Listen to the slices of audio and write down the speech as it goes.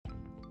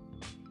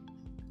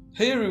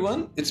Hey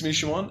everyone, it's me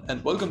Shimon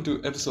and welcome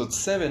to episode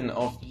 7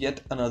 of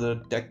yet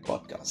another tech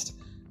podcast.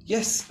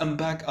 Yes, I'm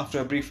back after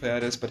a brief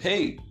hiatus, but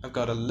hey, I've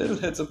got a little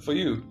heads up for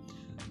you.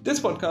 This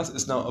podcast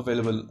is now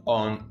available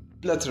on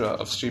plethora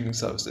of streaming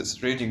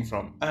services ranging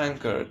from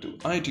Anchor to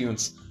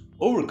iTunes,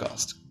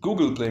 Overcast,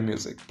 Google Play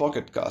Music,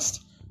 Pocket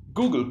Cast,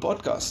 Google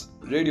Podcasts,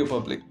 Radio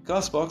Public,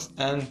 Castbox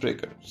and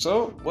Breaker.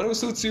 So, whatever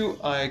suits you,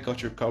 I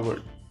got you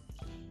covered.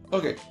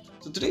 Okay,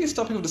 so today's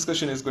topic of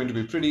discussion is going to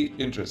be pretty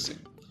interesting.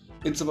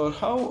 It's about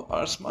how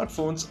our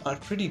smartphones are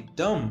pretty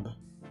dumb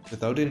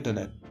without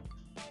internet.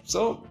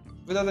 So,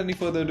 without any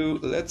further ado,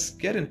 let's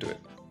get into it.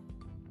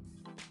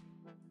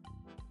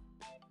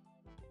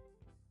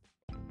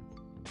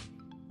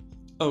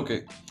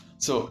 Okay,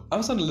 so I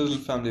was on a little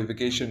family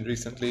vacation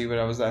recently where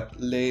I was at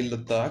Leh,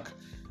 Ladakh.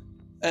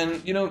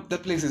 And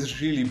that place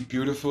is really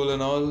beautiful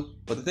and all,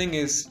 but the thing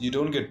is, you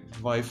don't get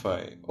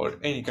Wi-Fi or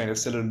any kind of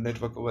cellular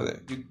network over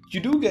there. You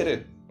do get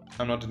it,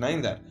 I'm not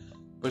denying that,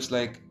 but it's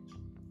like,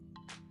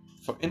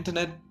 for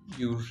internet,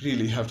 you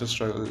really have to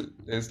struggle.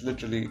 It's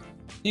literally,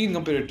 you can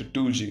compare it to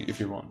 2G if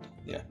you want.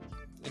 Yeah,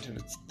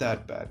 internet's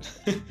that bad.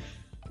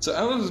 So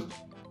I was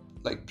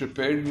like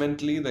prepared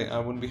mentally that I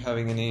wouldn't be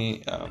having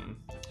any, I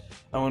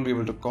won't be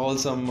able to call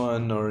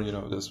someone or,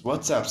 just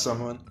WhatsApp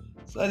someone.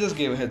 So I just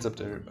gave a heads up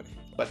to everybody.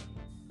 But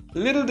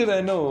little did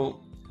I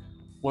know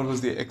what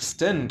was the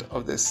extent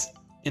of this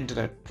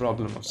internet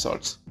problem of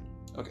sorts.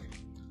 Okay,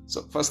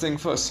 so first thing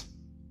first,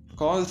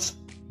 calls,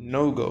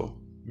 no go.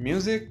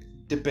 Music,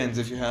 depends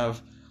if you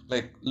have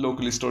like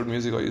locally stored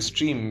music or you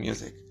stream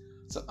music.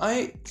 So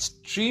I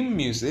stream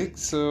music,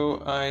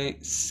 so I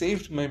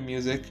saved my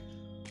music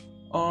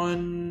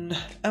on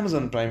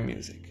Amazon Prime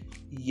Music.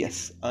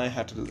 Yes, I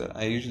had to do that.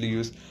 I usually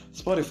use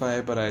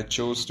Spotify, but I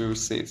chose to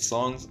save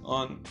songs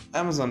on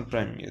Amazon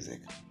Prime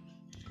Music.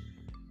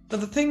 Now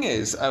the thing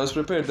is, I was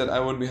prepared that I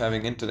won't be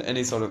having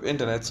any sort of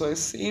internet, so I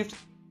saved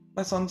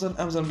my songs on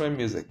Amazon Prime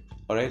Music.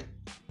 Alright,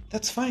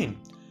 that's fine.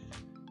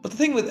 But the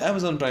thing with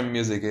Amazon Prime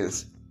Music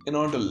is, in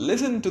order to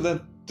listen to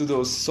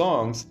those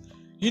songs,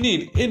 you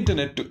need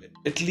internet to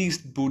at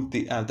least boot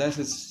the app. That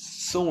is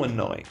so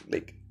annoying.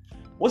 Like,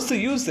 what's the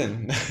use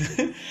then?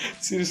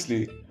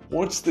 Seriously,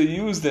 what's the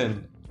use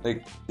then?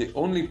 Like, the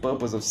only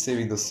purpose of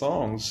saving the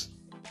songs,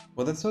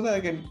 well, that's so that I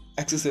can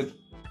access it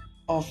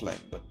offline.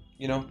 But,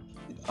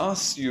 it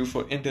asks you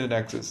for internet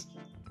access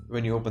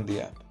when you open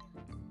the app.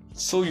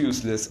 So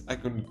useless, I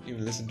couldn't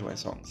even listen to my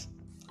songs.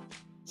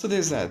 So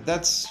there's that.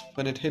 That's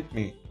when it hit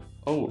me.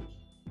 Oh,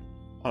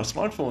 our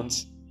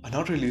smartphones are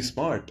not really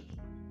smart.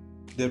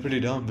 They're pretty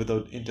dumb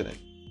without internet.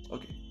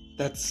 Okay,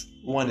 that's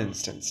one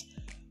instance.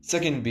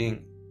 Second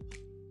being,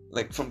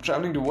 like from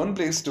traveling to one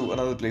place to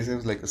another place, it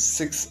was like a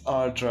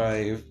 6-hour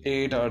drive,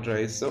 8-hour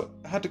drive. So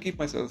I had to keep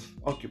myself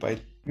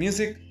occupied.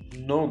 Music,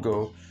 no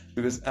go,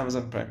 because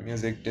Amazon Prime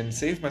Music didn't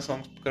save my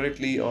songs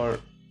correctly, or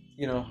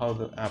how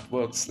the app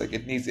works. Like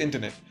it needs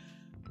internet.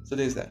 So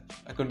there's that.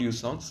 I couldn't use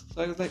songs.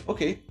 So I was like,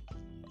 okay,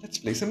 let's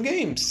play some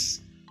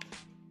games.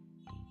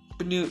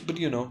 But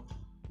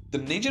the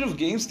nature of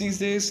games these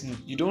days,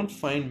 you don't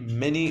find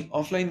many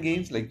offline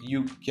games. Like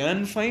you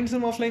can find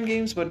some offline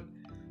games, but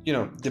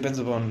depends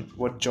upon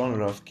what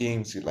genre of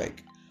games you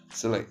like.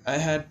 So like I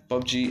had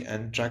PUBG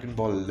and Dragon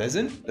Ball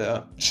Legend.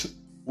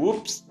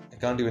 Whoops, I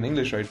can't even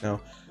English right now.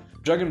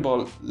 Dragon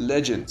Ball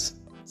Legends.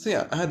 So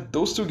yeah, I had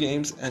those two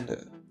games,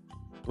 and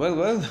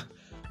well,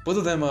 both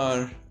of them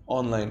are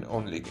online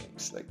only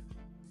games. Like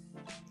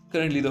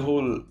currently, the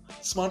whole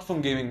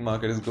smartphone gaming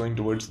market is going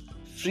towards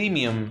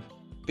freemium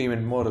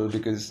payment model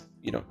because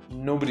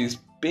nobody's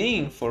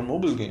paying for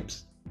mobile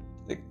games.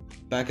 Like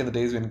back in the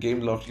days when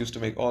Gameloft used to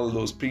make all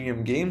those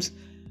premium games,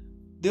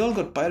 they all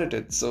got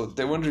pirated, so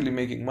they weren't really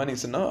making money.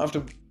 So now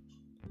after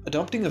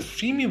adopting a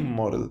freemium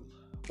model,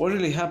 what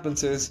really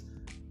happens is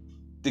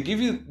they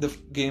give you the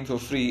game for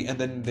free and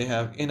then they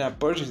have in-app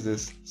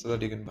purchases so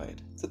that you can buy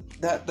it. So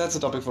that's a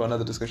topic for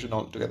another discussion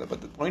altogether.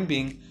 But the point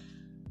being,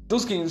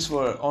 those games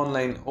were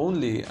online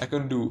only. I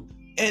couldn't do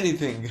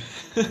anything.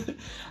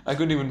 I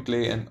couldn't even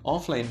play an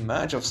offline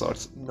match of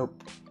sorts.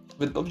 Nope.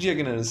 With PUBG I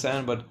can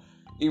understand, but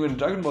even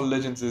Dragon Ball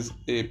Legends is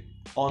a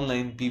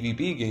online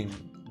PvP game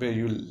where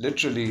you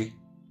literally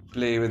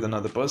play with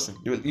another person.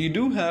 You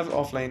do have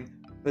offline,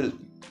 well,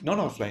 not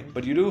offline,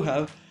 but you do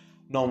have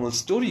normal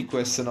story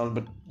quests and all,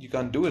 but you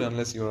can't do it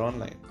unless you're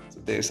online. So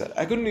there's that.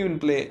 I couldn't even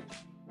play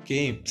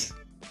games.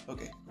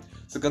 Okay.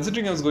 So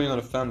considering I was going on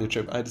a family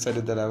trip, I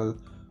decided that I will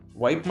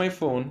wipe my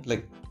phone,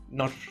 like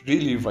not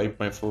really wipe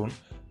my phone,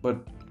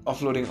 but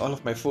offloading all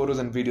of my photos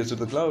and videos to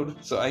the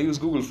cloud. So I use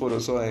Google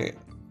Photos, so I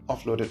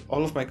offloaded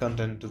all of my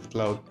content to the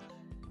cloud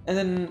and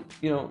then,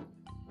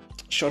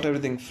 shot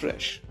everything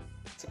fresh.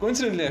 So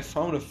coincidentally, I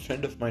found a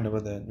friend of mine over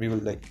there and we were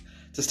like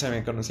just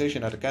having a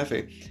conversation at a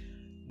cafe.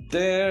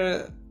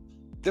 There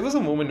was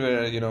a moment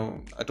where,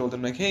 I told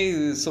him like,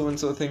 hey,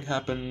 so-and-so thing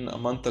happened a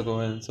month ago.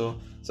 And so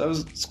I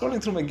was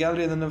scrolling through my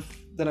gallery and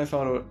then I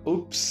found out,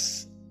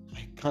 oops,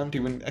 I can't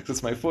even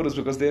access my photos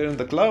because they're in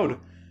the cloud.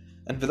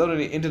 And without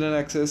any internet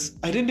access,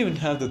 I didn't even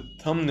have the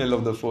thumbnail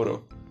of the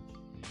photo.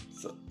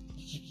 So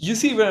you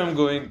see where I'm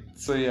going.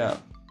 So yeah,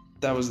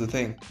 that was the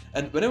thing.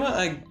 And whenever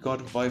I got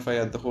Wi-Fi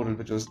at the hotel,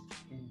 which was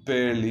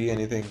barely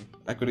anything,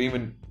 I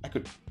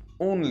could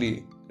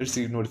only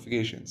receive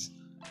notifications.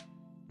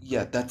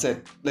 Yeah, that's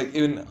it. Like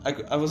even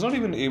I was not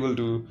even able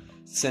to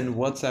send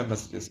WhatsApp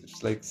messages.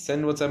 It's like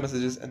send WhatsApp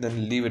messages and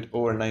then leave it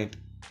overnight,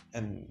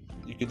 and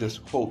you can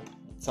just hope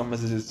some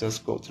messages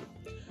just go through.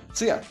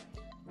 So yeah,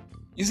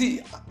 you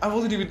see, I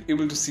wasn't even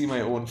able to see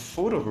my own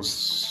photos.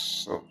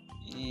 So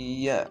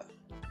yeah,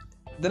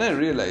 then I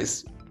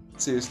realized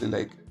seriously,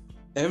 like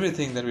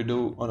everything that we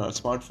do on our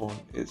smartphone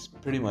is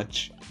pretty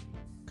much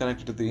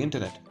connected to the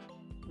internet.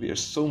 We are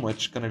so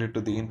much connected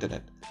to the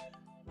internet.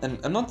 And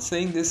I'm not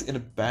saying this in a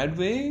bad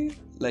way,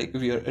 like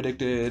we are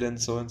addicted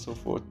and so on and so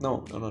forth.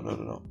 No, no, no, no,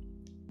 no, no.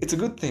 It's a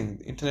good thing.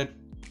 The internet,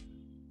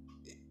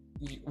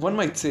 one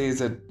might say, is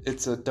that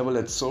it's a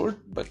double-edged sword,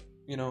 but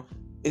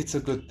it's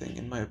a good thing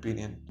in my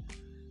opinion.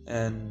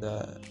 And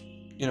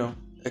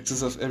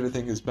excess of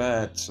everything is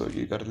bad, so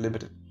you gotta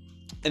limit it.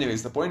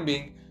 Anyways, the point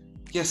being,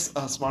 yes,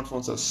 our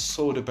smartphones are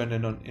so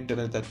dependent on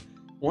internet that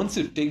once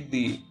you take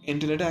the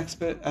internet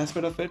aspect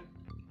of it,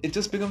 it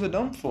just becomes a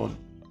dumb phone.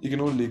 You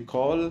can only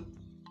call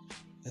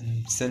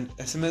and send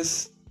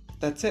SMS.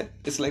 That's it.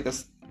 It's like a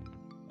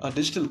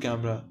digital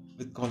camera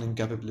with calling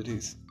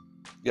capabilities.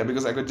 Yeah,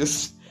 because I could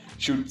just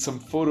shoot some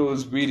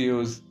photos,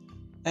 videos,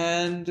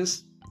 and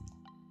just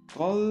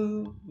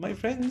call my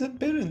friends and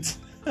parents.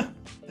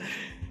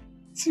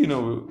 So you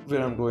know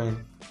where I'm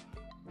going.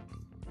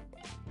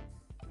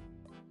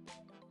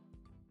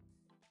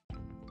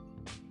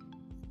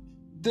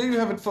 There you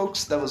have it,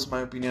 folks. That was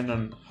my opinion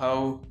on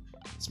how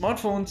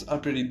smartphones are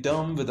pretty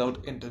dumb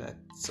without internet.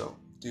 So,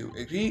 do you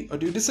agree or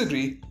do you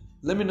disagree?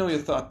 Let me know your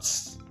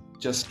thoughts.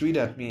 Just tweet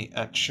at me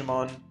at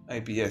Shimon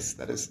IPS,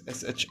 that is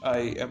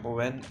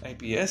SHIMON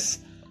IPS,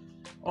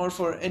 or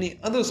for any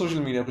other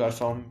social media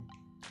platform,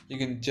 you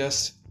can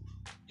just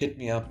hit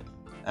me up.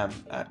 I'm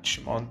at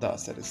Shimon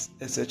Das, that is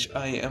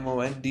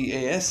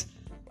SHIMONDAS,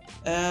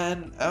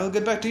 and I'll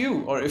get back to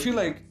you. Or if you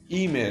like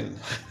email,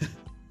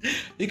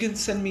 you can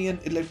send me an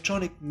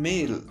electronic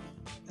mail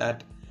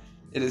at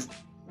it is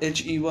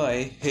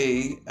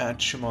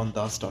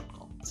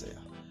hey@shimondas.com. So yeah,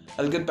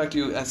 I'll get back to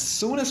you as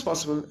soon as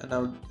possible, and I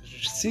would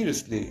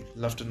seriously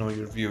love to know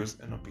your views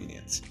and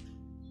opinions.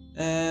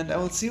 And I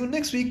will see you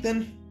next week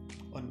then,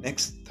 or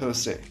next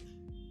Thursday.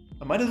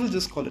 I might as well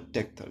just call it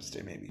Tech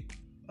Thursday maybe.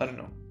 I don't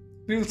know.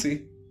 We'll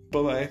see.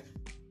 Bye bye.